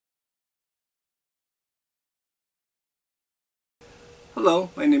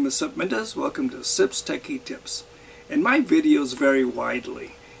Hello, my name is Sip Mendez. Welcome to Sip's Techie Tips. And my videos vary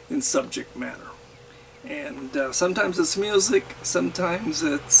widely in subject matter. And sometimes it's music, sometimes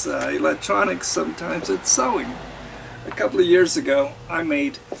it's electronics, sometimes it's sewing. A couple of years ago, I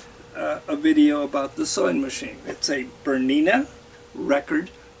made a video about the sewing machine. It's a Bernina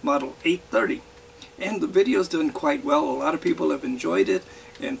record model 830. And the video's done quite well. A lot of people have enjoyed it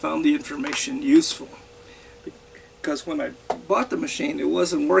and found the information useful. Because when I bought the machine, it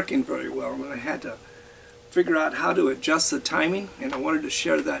wasn't working very well, and I had to figure out how to adjust the timing, and I wanted to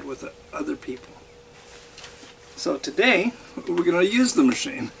share that with other people. So today, we're going to use the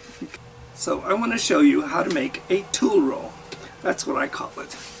machine. So I want to show you how to make a tool roll. That's what I call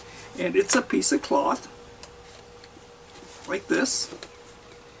it. And it's a piece of cloth, like this,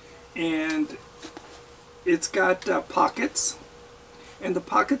 and it's got pockets, and the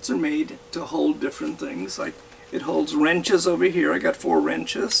pockets are made to hold different things, like it holds wrenches over here. I got 4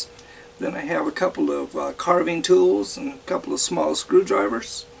 wrenches. Then I have a couple of carving tools and a couple of small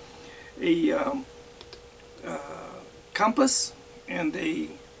screwdrivers, a compass and a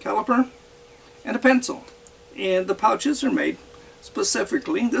caliper, and a pencil. And the pouches are made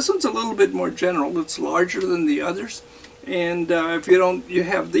specifically. This one's a little bit more general. It's larger than the others. And if you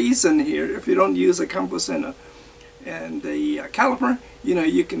have these in here, if you don't use a compass and a caliper,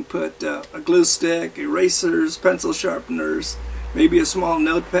 you can put a glue stick, erasers, pencil sharpeners, maybe a small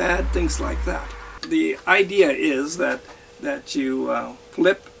notepad, things like that. The idea is that you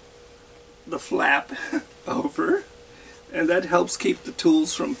flip the flap over, and that helps keep the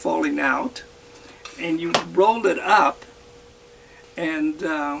tools from falling out. And you roll it up, and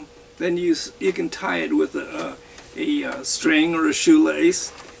then you can tie it with a string or a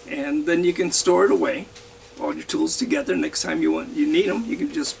shoelace, and then you can store it away. All your tools together. Next time you need them, you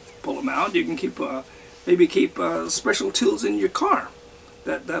can just pull them out. You can keep maybe keep special tools in your car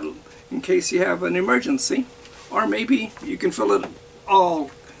that'll in case you have an emergency, or maybe you can fill it all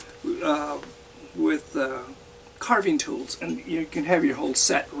with carving tools, and you can have your whole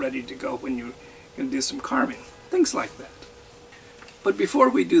set ready to go when you're going to do some carving, things like that. But before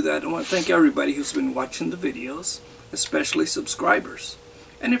we do that, I want to thank everybody who's been watching the videos, especially subscribers.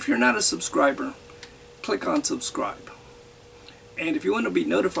 And if you're not a subscriber, click on subscribe. And if you want to be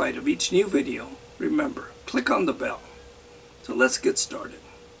notified of each new video, remember, click on the bell. So let's get started.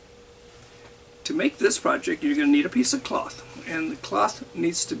 To make this project, you're going to need a piece of cloth. And the cloth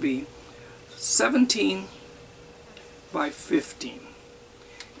needs to be 17 by 15.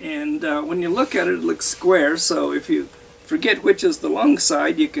 And when you look at it, it looks square. So if you forget which is the long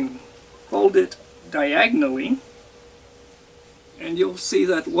side, you can fold it diagonally, and you'll see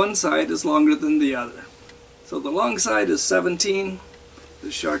that one side is longer than the other. So the long side is 17,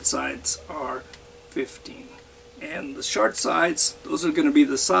 the short sides are 15. And the short sides, those are going to be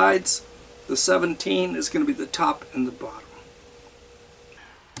the sides. The 17 is going to be the top and the bottom.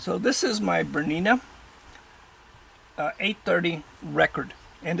 So this is my Bernina 830 record.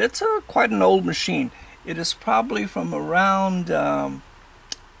 And it's quite an old machine. It is probably from around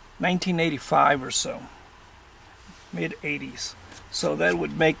 1985 or so, mid-80s. So that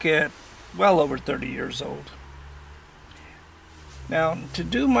would make it well over 30 years old. Now, to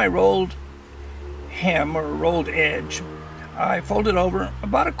do my rolled hem or rolled edge, I fold it over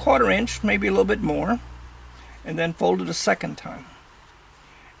about a 1/4 inch, maybe a little bit more, and then fold it a second time.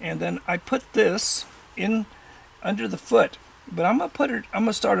 And then I put this in under the foot, but I'm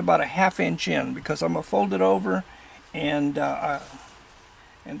gonna start about a 1/2 inch in, because I'm gonna fold it over, and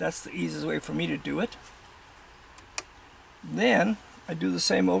that's the easiest way for me to do it. Then I do the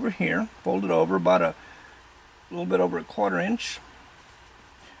same over here, fold it over about a little bit over a 1/4 inch.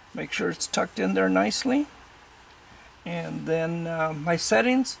 Make sure it's tucked in there nicely. And then my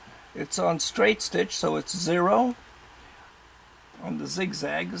settings, it's on straight stitch, so it's 0. On the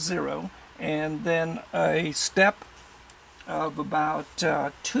zigzag, 0. And then a step of about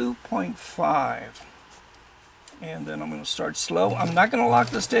 2.5. And then I'm going to start slow. I'm not going to lock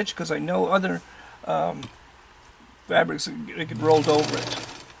the stitch because I know other fabrics that get rolled over it,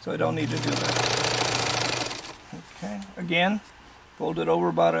 so I don't need to do that. Okay, again, fold it over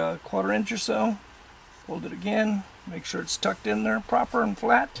about a 1/4 inch or so. Fold it again. Make sure it's tucked in there proper and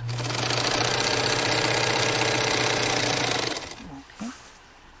flat. Okay.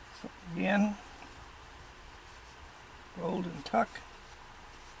 So again, fold and tuck.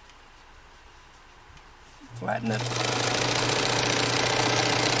 Flatten it.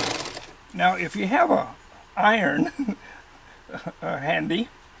 Now, if you have a iron handy,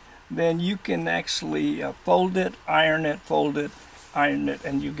 then you can actually fold it, iron it, fold it, iron it,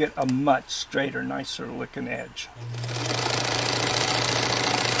 and you get a much straighter, nicer looking edge.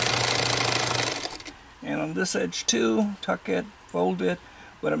 And on this edge too, tuck it, fold it,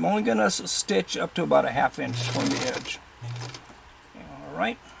 but I'm only going to stitch up to about a 1/2 inch from the edge. All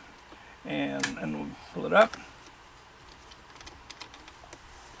right, and we'll pull it up,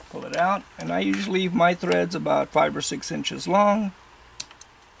 pull it out, and I usually leave my threads about 5 or 6 inches long,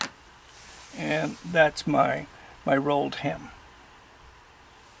 and that's my rolled hem.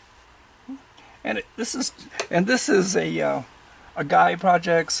 And this is a guy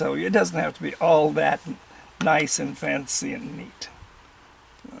project, so it doesn't have to be all that nice and fancy and neat.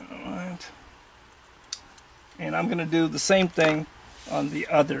 All right. And I'm going to do the same thing on the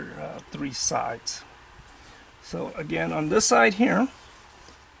other 3 sides. So again, on this side here,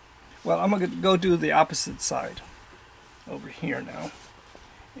 well, I'm going to go do the opposite side over here now.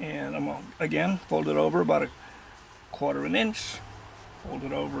 And I'm going to, again, fold it over about 1/4 inch, fold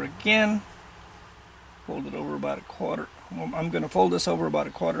it over again, fold it over about 1/4. I'm going to fold this over about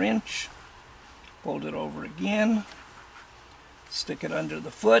 1/4 inch, fold it over again, stick it under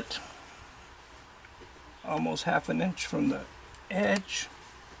the foot, almost 1/2 inch from the edge,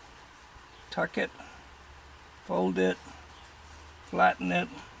 tuck it, fold it, flatten it,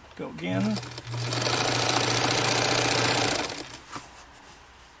 go again.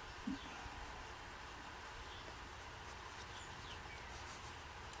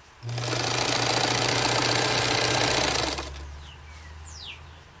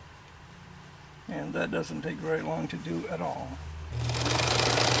 And that doesn't take very long to do at all.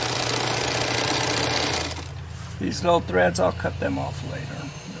 These little threads, I'll cut them off later.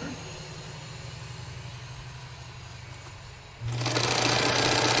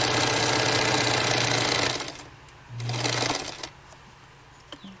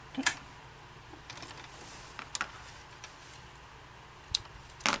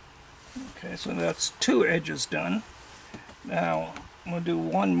 Okay, so that's 2 edges done. Now, I'm going to do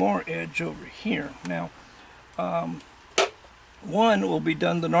one more edge over here. Now, one will be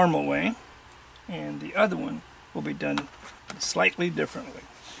done the normal way, and the other one will be done slightly differently.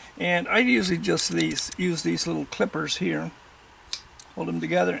 And I usually just use these little clippers here, hold them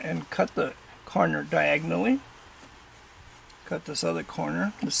together, and cut the corner diagonally. Cut this other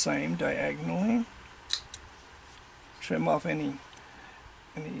corner the same diagonally. Trim off any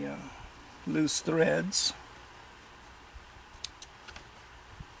loose threads.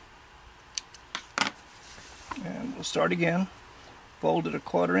 And we'll start again. Fold it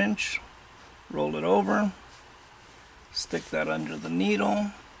 1/4 inch, roll it over, stick that under the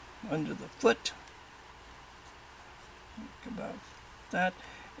needle, under the foot, like about that.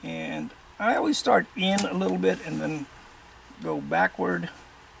 And I always start in a little bit and then go backward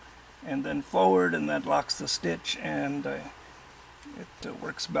and then forward, and that locks the stitch, and it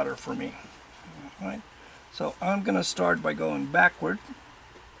works better for me. All right. So I'm going to start by going backward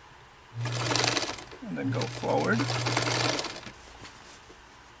and then go forward.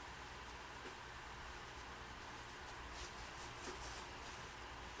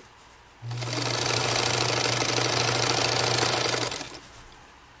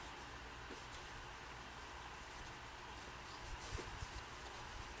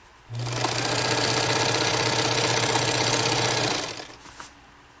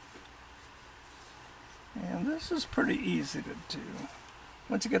 And this is pretty easy to do.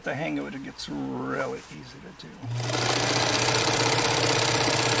 Once you get the hang of it, it gets really easy to do.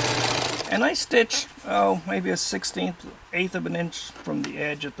 And I stitch, oh, maybe a 1/16, 1/8 of an inch from the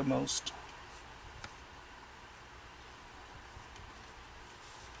edge at the most.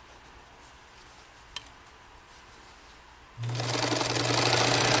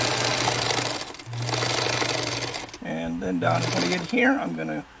 And then down, when I get here, I'm going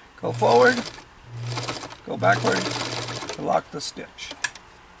to go forward, go backward to lock the stitch.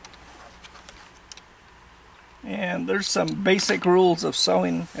 And there's some basic rules of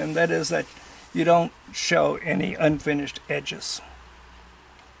sewing, and that is that you don't show any unfinished edges.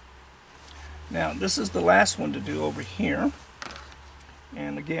 Now this is the last one to do over here.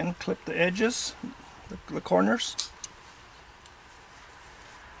 And again, clip the edges, the corners.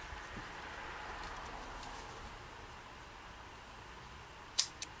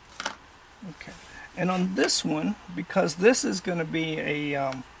 Okay. And on this one, because this is going to be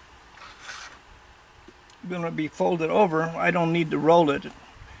folded over, I don't need to roll it,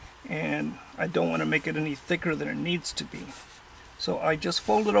 and I don't want to make it any thicker than it needs to be. So I just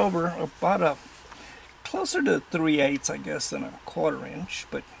fold it over about closer to 3/8, I guess, than 1/4 inch,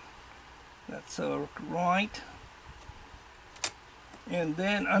 but that's right. And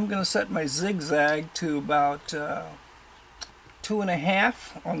then I'm going to set my zigzag to about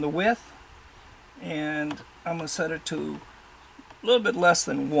 2.5 on the width, and I'm going to set it to a little bit less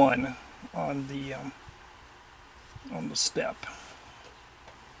than 1 on the on the step.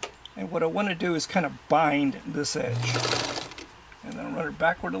 And what I want to do is kind of bind this edge. And then run it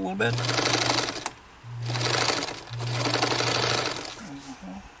backward a little bit.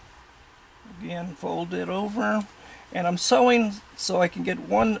 Again, fold it over. And I'm sewing so I can get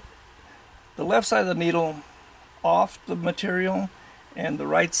the left side of the needle off the material and the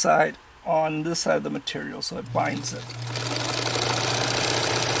right side on this side of the material, so it binds it.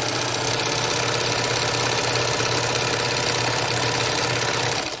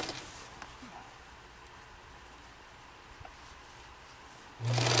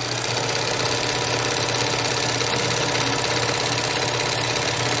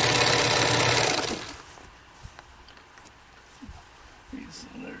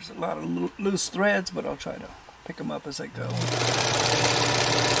 There's a lot of loose threads, but I'll try to pick them up as I go.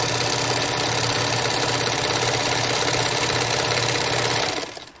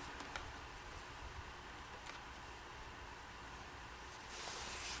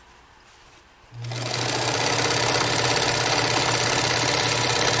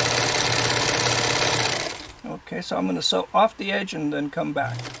 Okay, so I'm going to sew off the edge and then come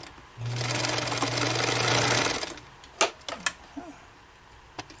back.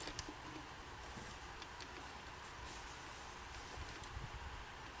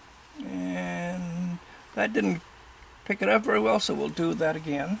 And that didn't pick it up very well, so we'll do that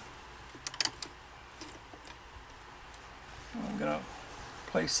again. I'm going to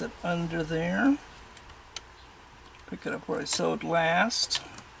place it under there. Pick it up where I sewed last.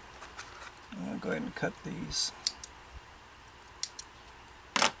 I'll go ahead and cut these.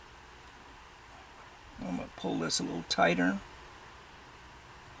 I'm going to pull this a little tighter.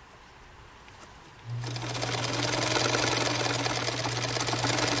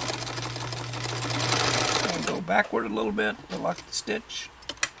 And go backward a little bit to lock the stitch.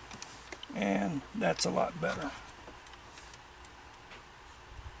 And that's a lot better.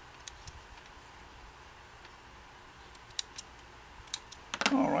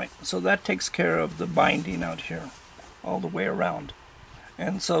 Alright, so that takes care of the binding out here all the way around.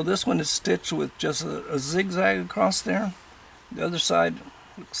 And so this one is stitched with just a zigzag across there. The other side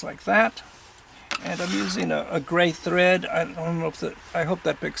looks like that. And I'm using a gray thread. I don't know if I hope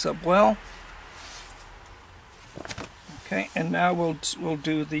that picks up well. Okay, and now we'll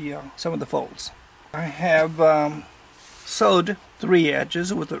do the some of the folds. I have sewed 3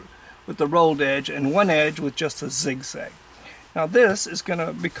 edges with the rolled edge and 1 edge with just a zigzag. Now this is going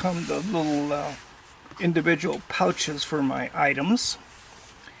to become the little individual pouches for my items.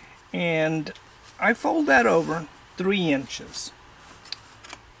 And I fold that over 3 inches.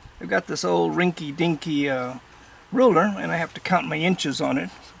 I've got this old rinky-dinky ruler, and I have to count my inches on it.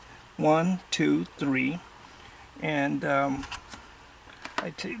 1, 2, 3. And I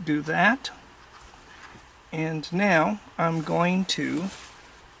do that. And now I'm going to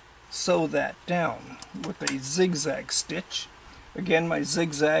sew that down with a zigzag stitch. Again, my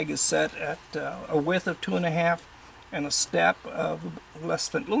zigzag is set at a width of 2.5 and a step of a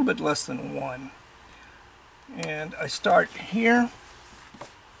little bit less than 1. And I start here.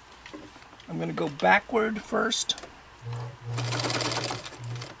 I'm going to go backward first,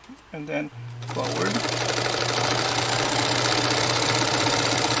 and then forward.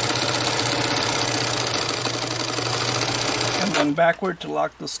 And then backward to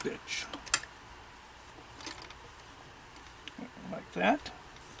lock the stitch. Like that.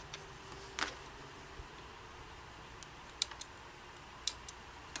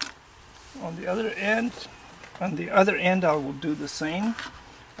 On the other end I will do the same.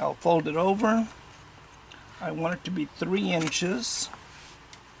 I'll fold it over. I want it to be 3 inches.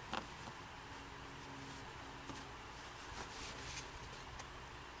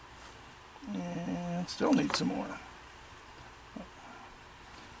 And still need some more.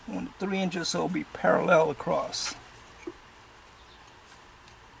 I want it 3 inches so it'll be parallel across.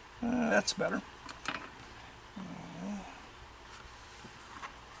 That's better.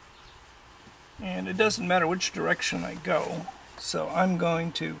 And it doesn't matter which direction I go, so I'm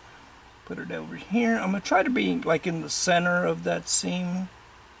going to put it over here. I'm going to try to be like in the center of that seam,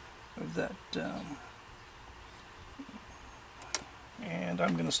 of that, and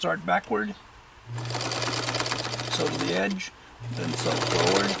I'm going to start backward, sew to the edge, then sew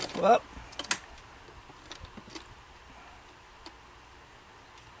forward, up.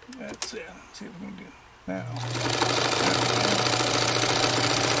 That's it. Let's see what we can do now.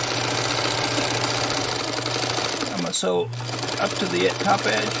 I'm going to sew up to the top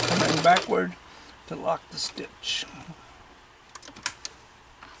edge and then backward to lock the stitch.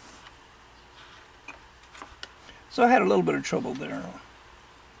 So I had a little bit of trouble there.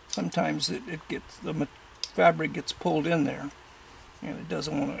 Sometimes it gets fabric gets pulled in there and it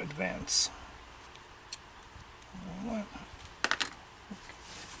doesn't want to advance.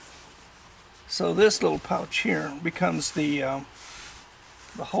 So this little pouch here becomes the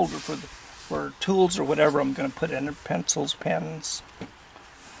holder for tools or whatever I'm going to put in it, pencils, pens.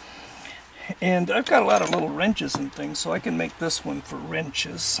 And I've got a lot of little wrenches and things, so I can make this one for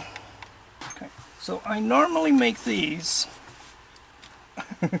wrenches. Okay, so I normally make these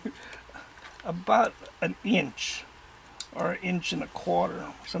about an inch or 1.25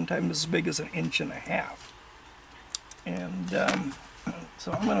 inches, sometimes as big as 1.5 inches. And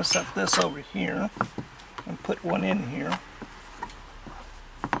so I'm going to set this over here and put one in here.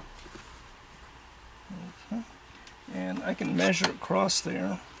 Okay. And I can measure across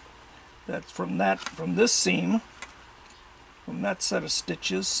there. That's from this seam, from that set of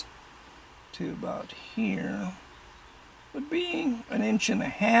stitches to about here would be 1.5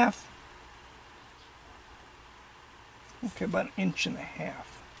 inches. Okay, about 1.5 inches.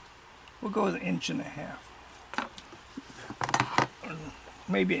 We'll go with 1.5 inches. Or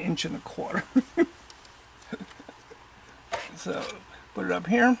maybe 1.25 inches. So put it up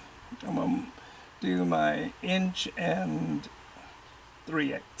here. I'm going to do my 1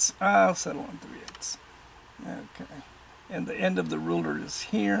 3/8 inches. I'll settle on 3/8. Okay. And the end of the ruler is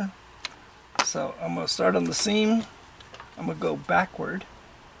here. So I'm going to start on the seam. I'm going to go backward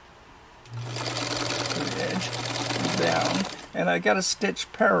to the edge and down. And I got to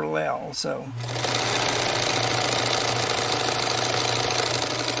stitch parallel. So,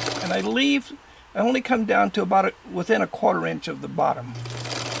 and I only come down to about within 1/4 inch of the bottom.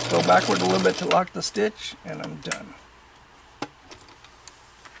 Go backward a little bit to lock the stitch, and I'm done.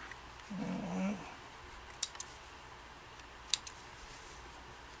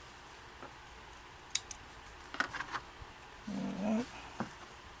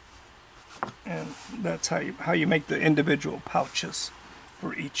 And that's how you make the individual pouches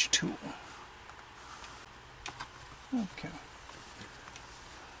for each tool. Okay.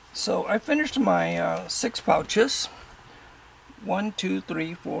 So I finished my 6 pouches. 1, 2,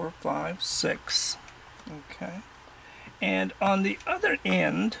 3, 4, 5, 6. Okay. And on the other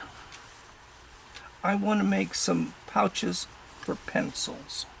end, I want to make some pouches for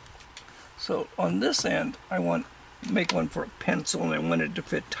pencils. So on this end, I want to make one for a pencil, and I want it to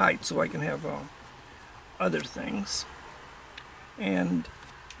fit tight so I can have other things. And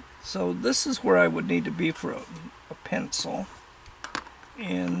so this is where I would need to be for a pencil.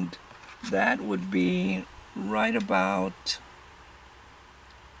 And that would be right about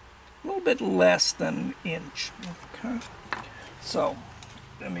a little bit less than 1 inch. Okay. So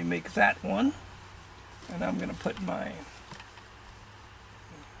let me make that one. And I'm going to put my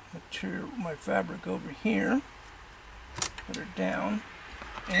material, my fabric over here. Put her down.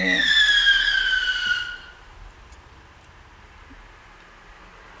 And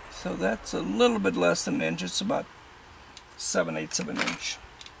so that's a little bit less than 1 inch. It's about 7/8 of an inch.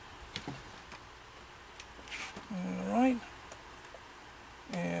 Alright.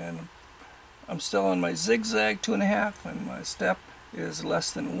 And I'm still on my zigzag 2.5, and my step is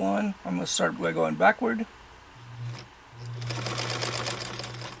less than 1. I'm going to start by going backward,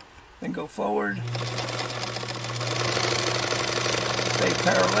 then go forward, stay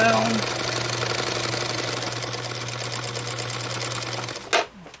parallel,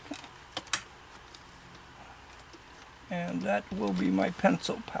 and that will be my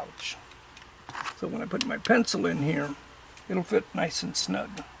pencil pouch. So when I put my pencil in here, it'll fit nice and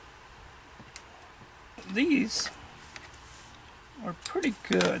snug. These are pretty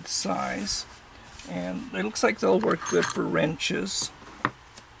good size, and it looks like they'll work good for wrenches.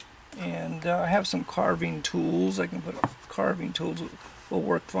 And I have some carving tools. I can put carving tools will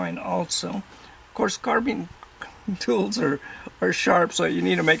work fine also. Of course, carving tools are sharp, so you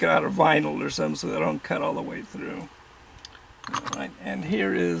need to make it out of vinyl or something so they don't cut all the way through. All right, and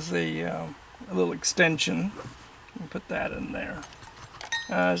here is a little extension. Put that in there.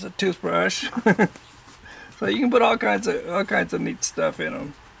 There's a toothbrush. So you can put all kinds of neat stuff in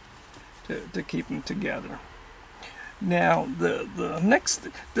them to keep them together. Now the next,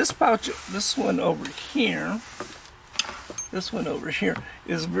 this pouch, this one over here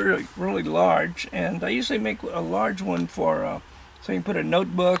is really large, and I usually make a large one for so you can put a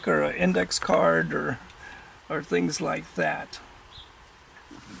notebook or an index card or things like that.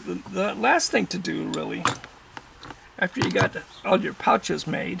 The last thing to do, really, after you got all your pouches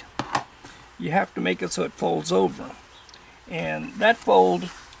made, you have to make it so it folds over. And that to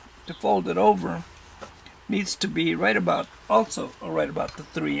fold it over, needs to be right about the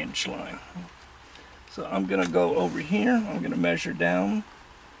 3-inch line. So I'm going to go over here, I'm going to measure down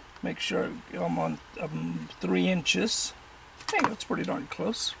make sure I'm on 3 inches. Hey, that's pretty darn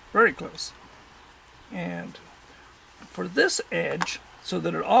close, very close. And for this edge, so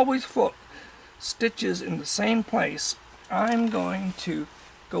that it always stitches in the same place, I'm going to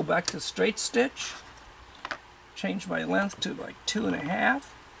go back to straight stitch, change my length to like 2.5.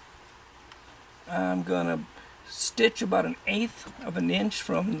 I'm going to stitch about 1/8 of an inch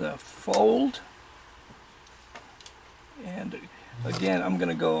from the fold, and again I'm going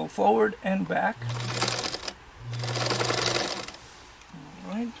to go forward and back.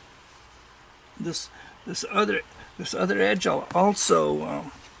 All right. This other edge I'll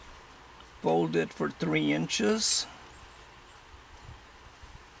also fold it for 3 inches.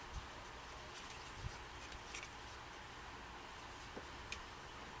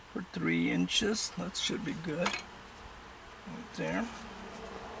 For 3 inches, that should be good. Right there.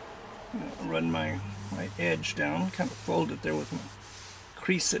 Run my edge down, kind of fold it there with my,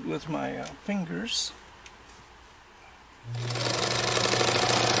 crease it with my fingers.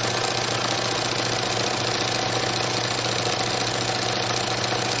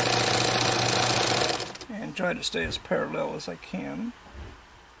 And try to stay as parallel as I can.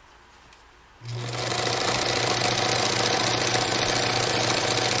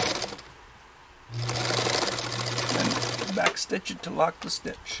 And back stitch it to lock the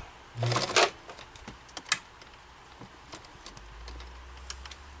stitch.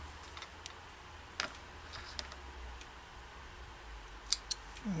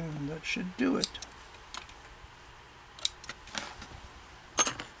 And that should do it.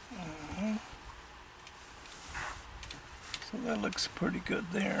 So that looks pretty good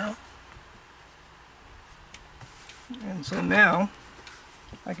there. And so now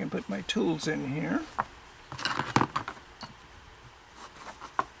I can put my tools in here.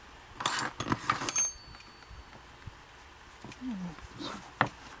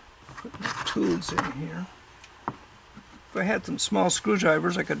 Put my tools in here. If I had some small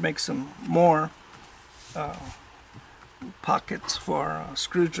screwdrivers, I could make some more pockets for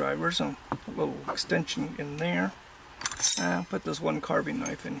screwdrivers, and a little extension in there. Put this one carving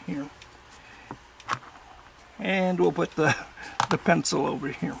knife in here. And we'll put the pencil over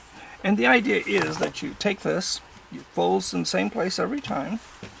here. And the idea is that you take this, you fold in the same place every time.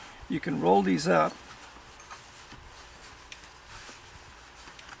 You can roll these up.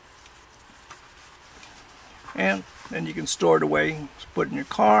 And then you can store it away, put it in your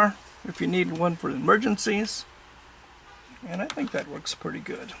car if you need one for emergencies. And I think that works pretty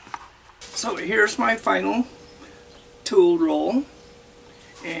good. So here's my final tool roll.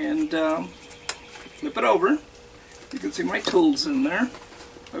 And flip it over. You can see my tools in there.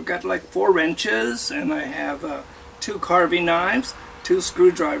 I've got like 4 wrenches, and I have 2 carving knives, 2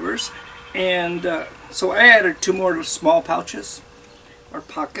 screwdrivers, and so I added 2 more small pouches or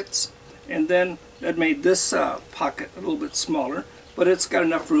pockets, and then that made this pocket a little bit smaller, but it's got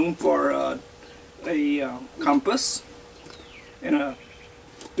enough room for a compass and a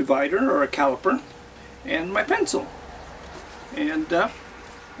divider or a caliper and my pencil, and that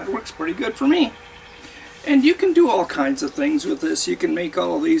works pretty good for me. And you can do all kinds of things with this. You can make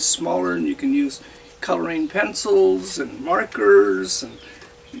all of these smaller, and you can use coloring pencils and markers, and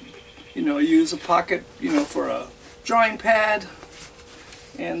use a pocket for a drawing pad.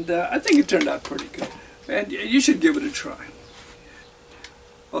 And I think it turned out pretty good, and you should give it a try.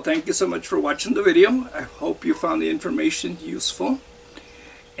 Well, thank you so much for watching the video. I hope you found the information useful,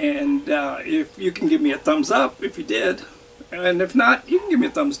 and if you can give me a thumbs up if you did, and if not, you can give me a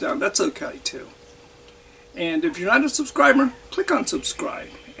thumbs down. That's okay too. And if you're not a subscriber, click on subscribe.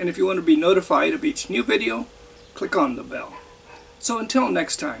 And if you want to be notified of each new video, click on the bell. So until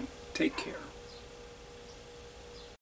next time, take care.